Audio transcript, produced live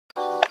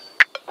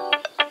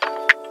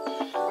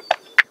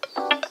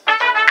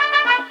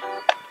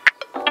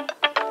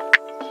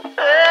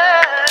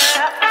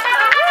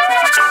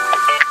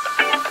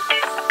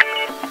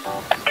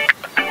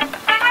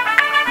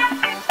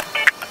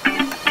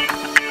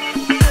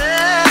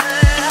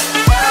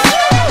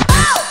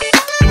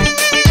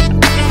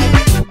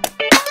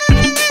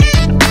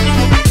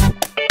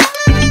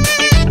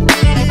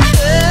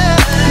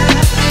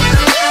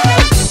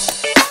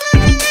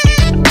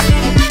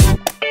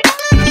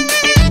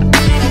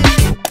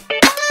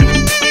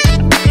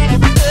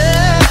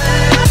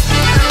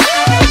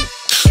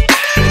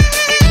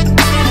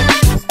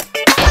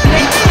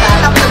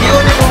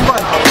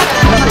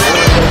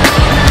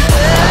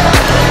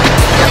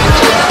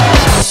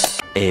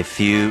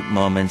few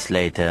moments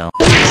later.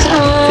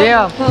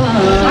 Siya.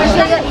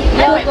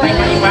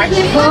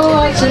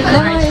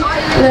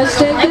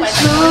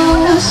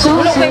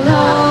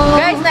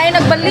 Guys, na yung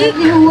nagbalik.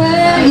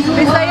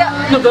 Bisaya.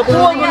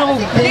 Nagabuhan mo nung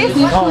This?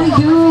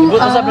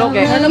 ibuto sa blog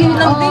eh. Alam mo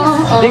ng this?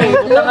 Hindi,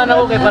 ibutangan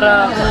ako kay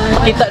para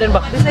makita din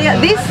ba? Bisaya,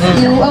 this?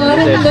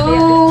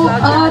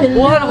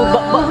 Buha na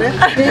magbakbak eh.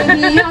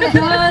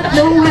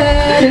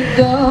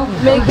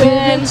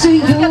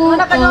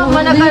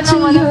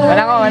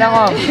 Wala ko.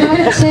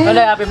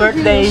 Wala, happy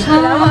birthday.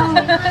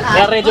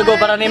 Yari jugo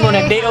para nimo,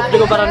 day off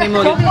jugo para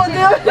nimo.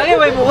 Lagi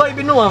way buhay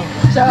binuang.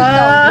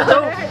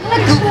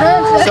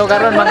 So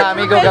karon mga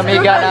amigo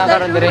kamiga na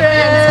karon dire.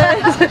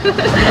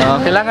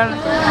 Kailangan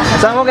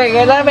sa mo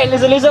kailangan may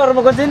liso-liso or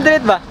mo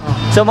concentrate ba?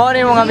 So mo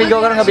ni mga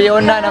amigo karon nga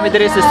biyon na nami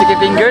dire sa Sticky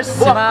Fingers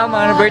si ma'am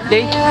ang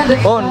birthday.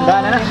 On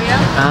dana na.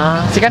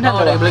 Si kana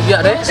ko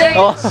blogya re.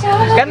 Oh.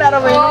 Kana ra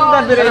may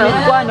intan dire ni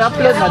kuan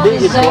upload na di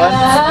gid kuan.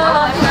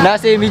 Na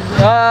si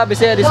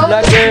Bisaya this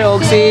vlogger og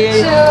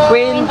si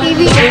Queen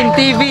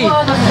TV.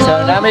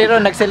 So nami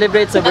ron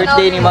nag-celebrate sa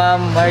birthday ni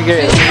Ma'am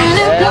Margaret.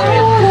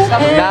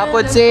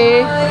 Napod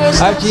si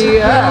RG.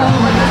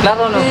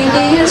 Klaro no.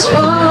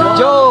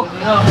 Joe.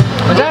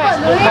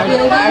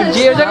 RG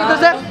ito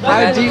sir.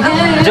 RG.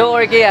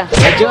 Joe Orkia.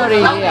 Joe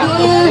Orkia.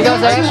 Ikaw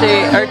sir si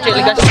Archie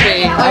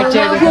Legaspi.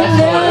 Archie Legaspi.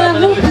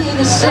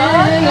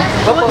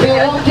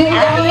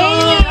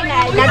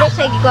 Nado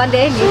siya gikuan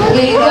deh.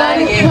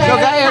 So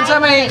gayon sa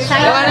may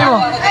gawan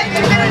mo.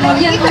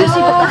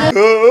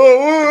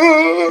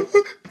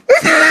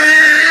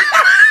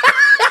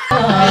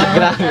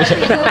 Grabe.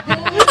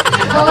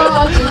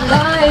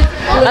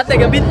 Ate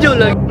ga video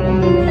lang.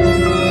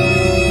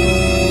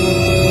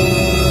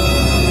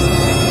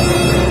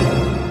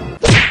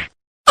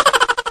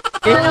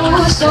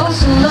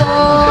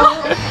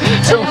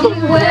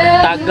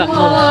 Tagak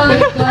mo.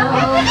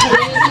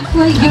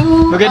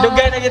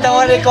 Dugay-dugay na kita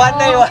wala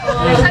kuwanta yun.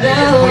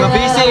 Mga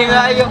busy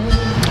nga yung.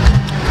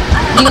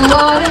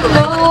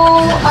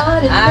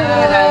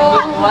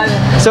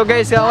 So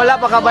guys, wala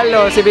pa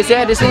kabalo. Si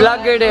Bisaya, this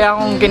vlogger day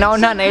akong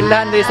kinaunhan.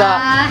 Nailhan din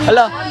sa,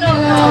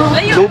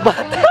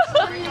 lubat.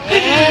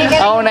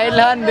 Ako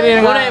nailhan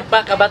din nga. Muna pa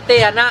kabate,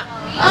 anak.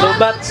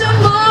 Lubat.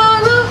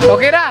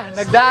 Okay na,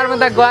 nagdahar mo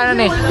tagkuhanan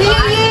eh.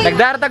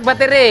 Nagdahar tag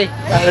bateri.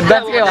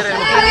 Advance kayo.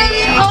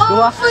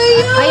 Dua.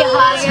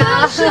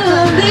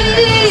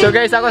 So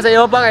guys, ako sa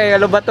iyo pa kay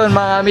lubaton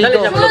mga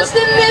amigo.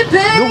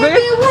 Dugay.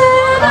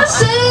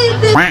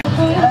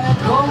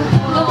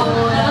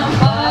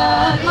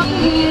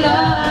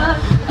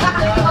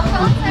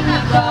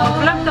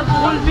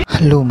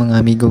 Hello mga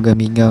amigo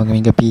gamiga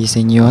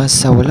sa inyo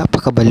sa wala pa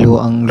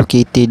kabalo ang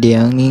located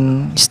ang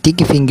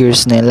Sticky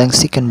Fingers na lang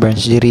second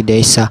branch diri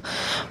day sa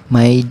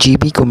may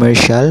GB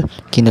Commercial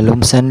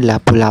Kinalumsan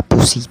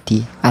Lapu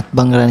City at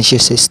bangran siya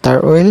sa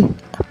Star Oil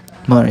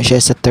mo siya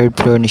sa third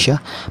floor ni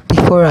siya.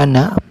 Before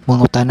ana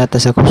mangutana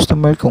ta sa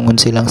customer kung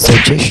unsa silang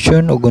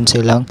suggestion o unsa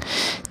silang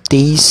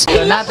taste.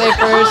 So natay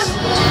first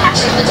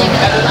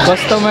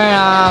customer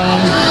ang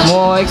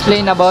mo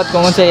explain about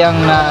kung unsa yang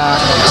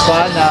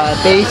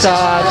taste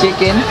sa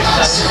chicken.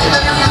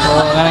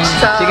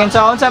 Chicken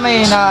sa unsa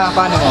may na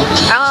paano mo?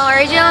 Ang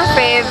original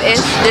fave is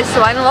this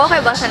one.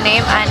 Okay ba sa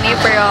name? Ani,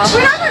 pero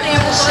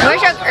more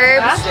siyang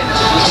herbs.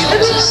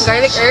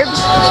 Garlic herbs.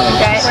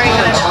 Okay.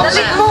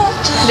 Dalit mo.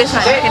 This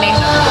one. Kini.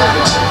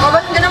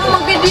 Ba't hindi naman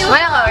mag-video?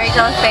 Wala ka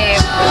original fave.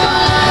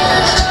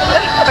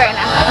 Pero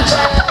na.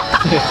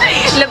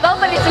 Labaw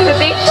pa ni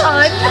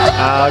station.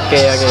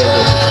 Okay.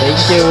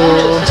 Thank you.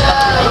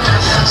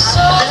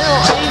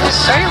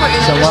 So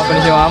mo pa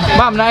ni si ma'am.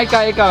 Ma'am,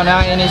 ikaw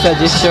na any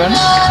suggestion?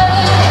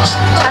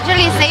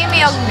 Actually, same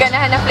yung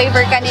ganahan na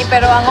flavor kani,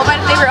 pero ang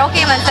upan flavor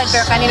okay man sad,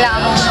 pero kanila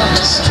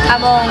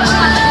among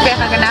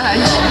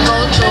pinakaganahan.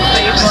 Go-to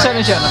flavor.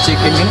 Saan siya na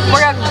chicken yun?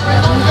 Murag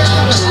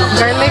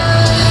garlic,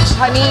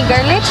 honey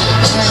garlic.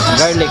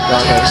 Garlic,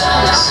 okay.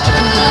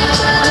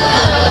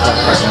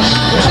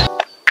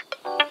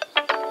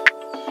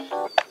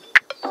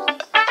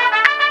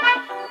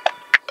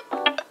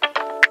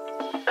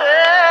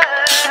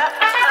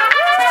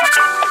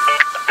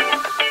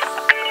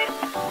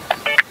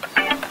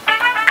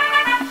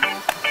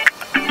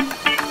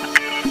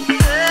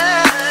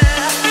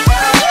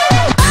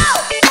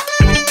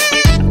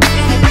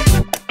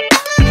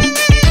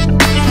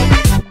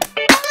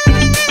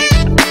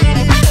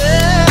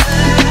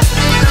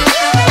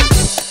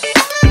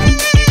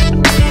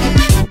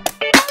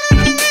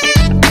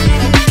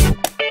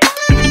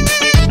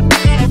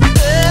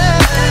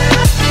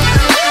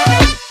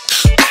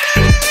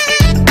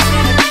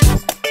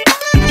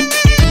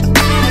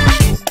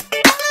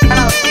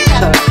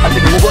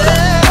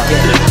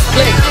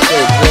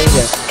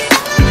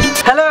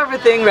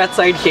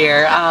 Retside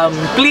here.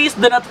 Please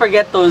do not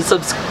forget to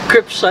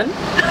subscription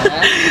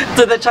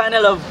to the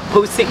channel of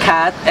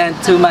Pussycat and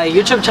to my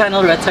YouTube channel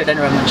Retside and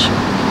Raman.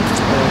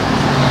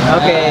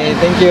 Okay,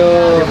 thank you.